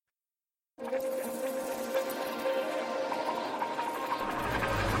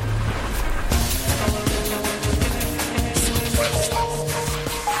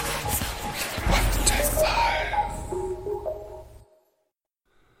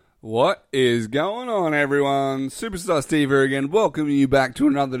What is going on, everyone? Superstar Steve here again, welcoming you back to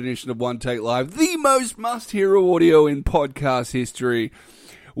another edition of One Take Live, the most must-hear audio in podcast history.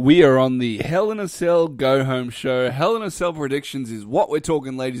 We are on the Hell in a Cell Go Home show. Hell in a Cell predictions is what we're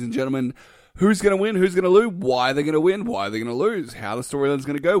talking, ladies and gentlemen. Who's going to win? Who's going to lose? Why they're going to win? Why they're going to lose? How the storyline's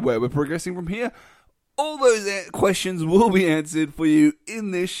going to go? Where we're progressing from here? All those questions will be answered for you in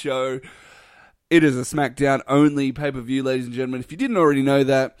this show. It is a SmackDown only pay-per-view, ladies and gentlemen. If you didn't already know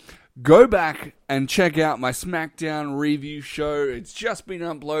that, go back and check out my SmackDown review show. It's just been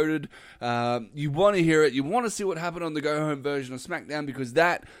uploaded. You want to hear it. You want to see what happened on the go-home version of SmackDown because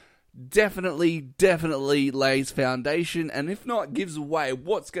that definitely lays foundation. And if not, gives away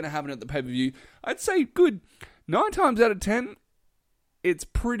what's going to happen at the pay-per-view. I'd say good 9 times out of 10, it's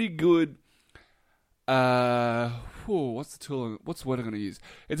pretty good. What's the word I'm going to use?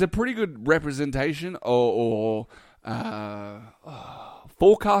 It's a pretty good representation or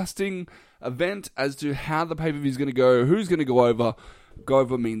forecasting event as to how the pay-per-view is going to go, who's going to go over. Go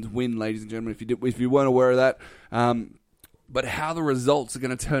over means win, ladies and gentlemen, if you weren't aware of that. But how the results are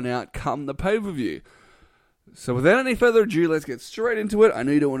going to turn out come the pay-per-view. So without any further ado, let's get straight into it. I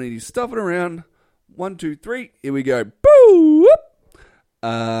know you don't want any stuffing around. 1, 2, 3, here we go. Boo!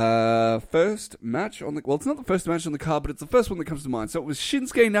 First match on the... Well, it's not the first match on the card, but it's the first one that comes to mind. So it was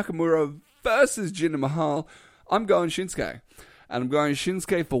Shinsuke Nakamura versus Jinder Mahal. I'm going Shinsuke. And I'm going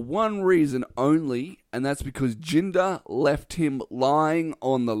Shinsuke for one reason only, and that's because Jinder left him lying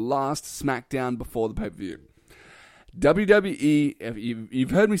on the last SmackDown before the pay-per-view. WWE,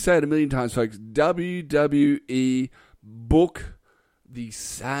 you've heard me say it a million times, folks, WWE book the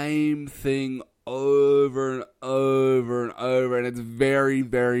same thing over and over and over, and it's very,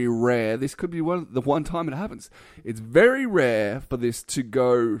 very rare. This could be the one time it happens. It's very rare for this to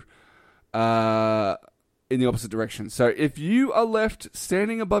go in the opposite direction. So if you are left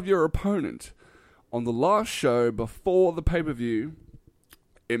standing above your opponent on the last show before the pay-per-view,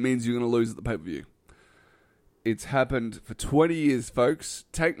 it means you're going to lose at the pay-per-view. It's happened for 20 years, folks.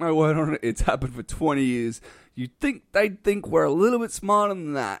 Take my word on it. It's happened for 20 years. You'd think they'd think we're a little bit smarter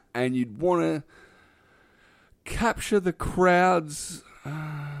than that, and you'd want to capture the crowd's,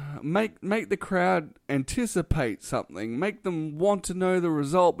 make the crowd anticipate something, make them want to know the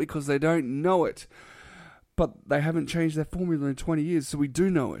result because they don't know it. But they haven't changed their formula in 20 years, so we do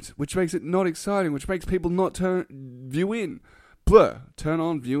know it, which makes it not exciting, which makes people not view in. Blur, turn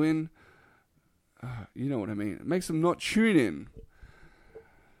on, view in. You know what I mean. It makes them not tune in.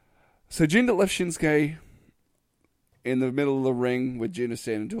 So Jinder left Shinsuke in the middle of the ring with Jinder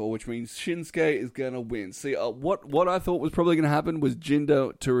standing tall, which means Shinsuke is going to win. See, what I thought was probably going to happen was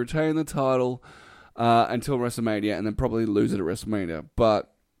Jinder to retain the title until WrestleMania and then probably lose it at WrestleMania.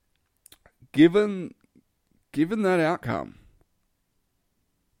 But given that outcome,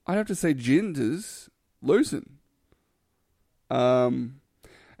 I'd have to say Jinder's losing.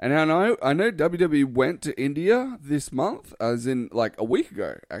 And I know WWE went to India this month, as in like a week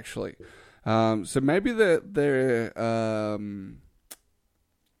ago, actually. So maybe their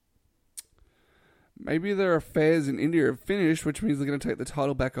affairs in India are finished, which means they're going to take the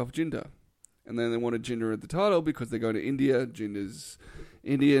title back off Jinder. And then they wanted Jinder at the title because they're going to India. Jinder's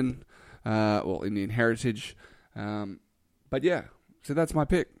Indian, Indian heritage. But yeah, so that's my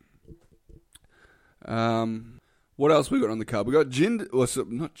pick. What else we got on the card? We got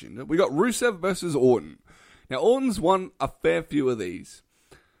we got Rusev versus Orton. Now, Orton's won a fair few of these.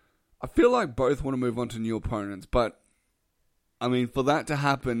 I feel like both want to move on to new opponents, but I mean, for that to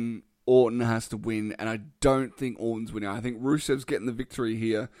happen, Orton has to win, and I don't think Orton's winning. I think Rusev's getting the victory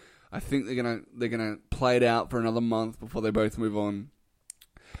here. I think they're gonna play it out for another month before they both move on.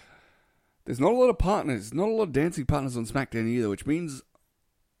 There's not a lot of partners, not a lot of dancing partners on SmackDown either, which means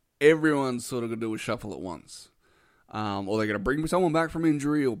everyone's sort of gonna do a shuffle at once. Or they're going to bring someone back from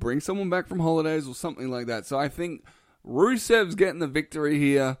injury or bring someone back from holidays or something like that. So I think Rusev's getting the victory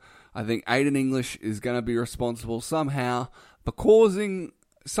here. I think Aiden English is going to be responsible somehow for causing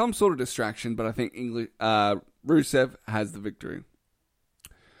some sort of distraction, but I think Rusev has the victory.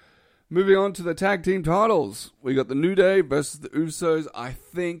 Moving on to the tag team titles. We got the New Day versus the Usos. I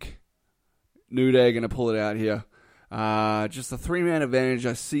think New Day are going to pull it out here. Just a 3-man advantage.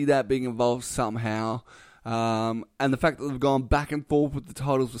 I see that being involved somehow. And the fact that they've gone back and forth with the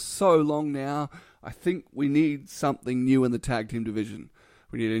titles for so long now, I think we need something new in the tag team division.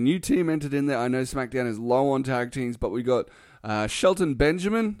 We need a new team entered in there. I know SmackDown is low on tag teams, but we got Shelton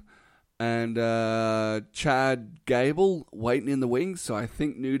Benjamin and Chad Gable waiting in the wings. So I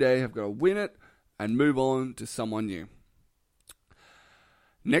think New Day have got to win it and move on to someone new.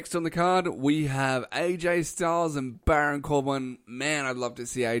 Next on the card, we have AJ Styles and Baron Corbin. Man, I'd love to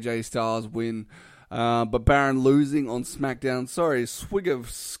see AJ Styles win. But Baron losing on SmackDown. Sorry, swig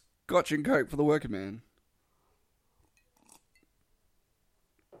of Scotch and Coke for the working man.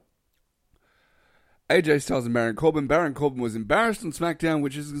 AJ Styles and Baron Corbin. Baron Corbin was embarrassed on SmackDown,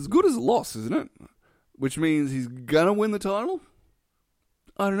 which is as good as a loss, isn't it? Which means he's going to win the title?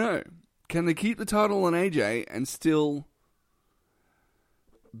 I don't know. Can they keep the title on AJ and still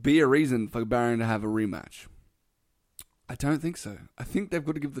be a reason for Baron to have a rematch? I don't think so. I think they've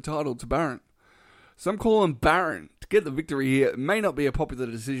got to give the title to Baron. So I'm calling Baron to get the victory here. It may not be a popular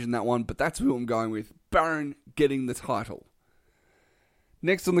decision, that one, but that's who I'm going with. Baron getting the title.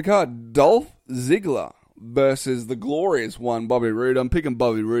 Next on the card, Dolph Ziggler versus the glorious one, Bobby Roode. I'm picking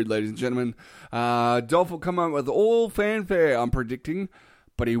Bobby Roode, ladies and gentlemen. Dolph will come out with all fanfare, I'm predicting,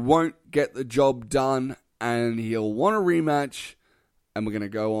 but he won't get the job done, and he'll want a rematch, and we're going to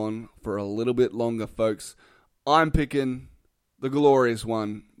go on for a little bit longer, folks. I'm picking the glorious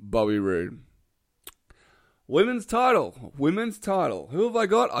one, Bobby Roode. Women's title. Who have I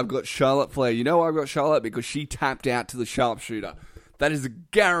got? I've got Charlotte Flair. You know I've got Charlotte because she tapped out to the sharpshooter. That is a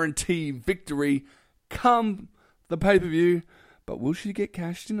guaranteed victory come the pay-per-view. But will she get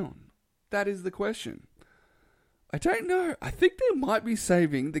cashed in on? That is the question. I don't know. I think they might be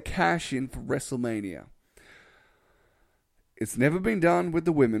saving the cash in for WrestleMania. It's never been done with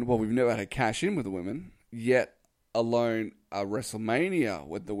the women. Well, we've never had a cash in with the women. Yet alone a WrestleMania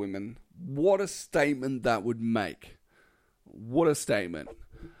with the women. What a statement that would make. What a statement.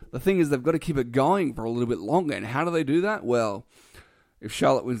 The thing is, they've got to keep it going for a little bit longer. And how do they do that? Well, if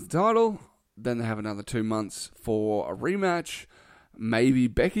Charlotte wins the title, then they have another 2 months for a rematch. Maybe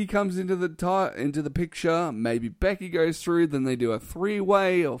Becky comes into the picture. Maybe Becky goes through. Then they do a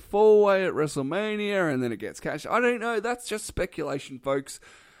 3-way or 4-way at WrestleMania, and then it gets cashed. I don't know. That's just speculation, folks.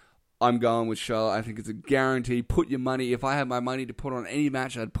 I'm going with Charlotte. I think it's a guarantee. Put your money. If I had my money to put on any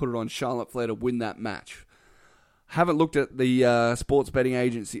match, I'd put it on Charlotte Flair to win that match. Haven't looked at the sports betting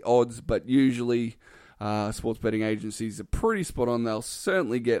agency odds, but usually sports betting agencies are pretty spot on. They'll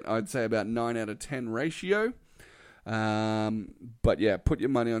certainly get, I'd say, about 9 out of 10 ratio. But yeah, put your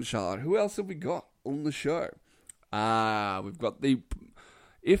money on Charlotte. Who else have we got on the show? We've got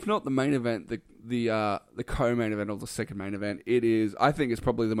if not the main event, the co-main event or the second main event. It is, I think, it's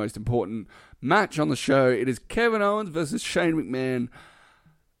probably the most important match on the show. It is Kevin Owens versus Shane McMahon.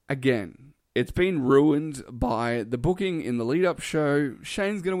 Again, it's been ruined by the booking in the lead-up show.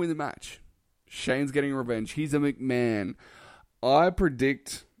 Shane's going to win the match. Shane's getting revenge. He's a McMahon. I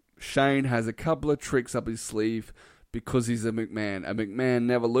predict Shane has a couple of tricks up his sleeve because he's a McMahon. A McMahon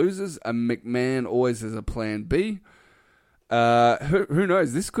never loses. A McMahon always has a plan B. Who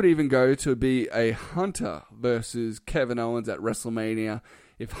knows? This could even go to be a Hunter versus Kevin Owens at WrestleMania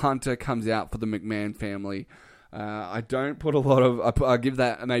if Hunter comes out for the McMahon family. I don't put a lot of... I give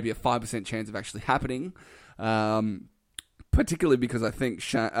that maybe a 5% chance of actually happening. Particularly because I think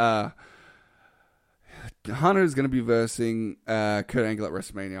Hunter is going to be versing Kurt Angle at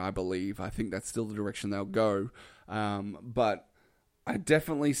WrestleMania, I believe. I think that's still the direction they'll go. But I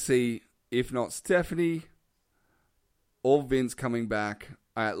definitely see, if not Stephanie or Vince coming back,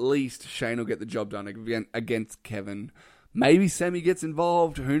 at least Shane will get the job done against Kevin. Maybe Sammy gets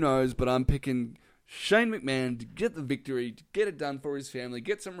involved, who knows, but I'm picking Shane McMahon to get the victory, to get it done for his family,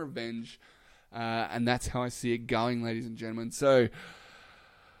 get some revenge, and that's how I see it going, ladies and gentlemen. So,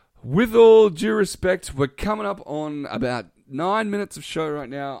 with all due respect, we're coming up on about 9 minutes of show right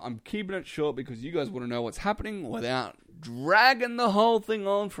now. I'm keeping it short because you guys want to know what's happening without dragging the whole thing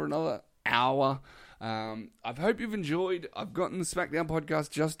on for another hour. I hope you've enjoyed. I've gotten the SmackDown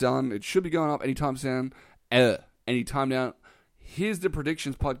podcast just done. It should be going up anytime now. Here's the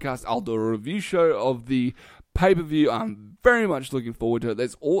predictions podcast. I'll do a review show of the pay-per-view. I'm very much looking forward to it.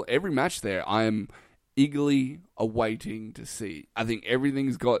 There's every match there. I am eagerly awaiting to see. I think every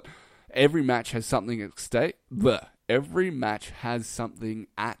match has something at stake. Every match has something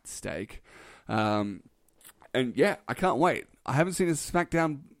at stake. And yeah, I can't wait. I haven't seen a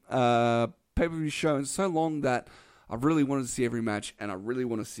SmackDown pay-per-view show in so long that I really wanted to see every match, and I really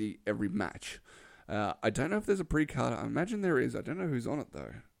want to see every match. I don't know if there's a pre-card. I imagine there is. I don't know who's on it,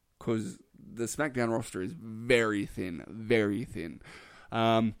 though, because the SmackDown roster is very thin, very thin.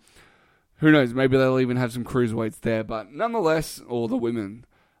 Who knows? Maybe they'll even have some cruiserweights there, but nonetheless, or the women.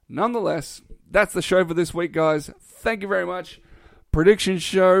 Nonetheless, that's the show for this week, guys. Thank you very much. Prediction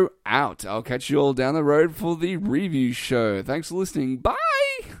show out. I'll catch you all down the road for the review show. Thanks for listening. Bye!